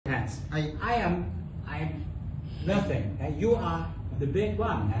sense. I am nothing. You are the big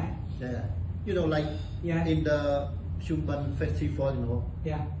one. Yeah. You know, like in the Shumban festival, you know,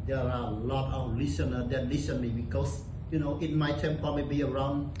 there are a lot of listeners that listen me because, you know, in my temple maybe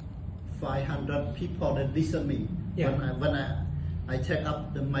around 500 people that listen me. When I take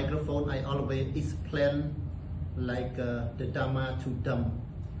up the microphone, I always explain like the Dhamma to them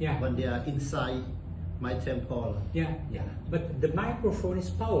when they are inside my temple. But the microphone is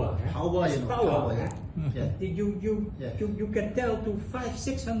power. Power, it's you know, power. You can tell to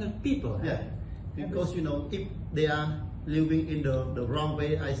 500-600 people. Because you know, if they are living in the wrong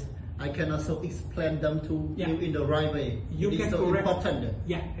way, I can also explain them to live in the right way. You can so correct. Important.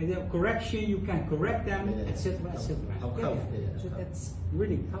 The correction, you can correct them, etc. So that's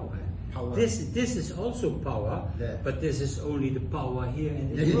really power. Power. This is also power, but this is only the power here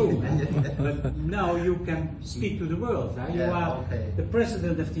in this room. But now you can speak to the world. You are the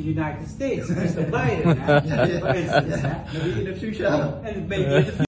President of the United States, Mr. Biden. For instance, maybe in the future. And maybe in the future.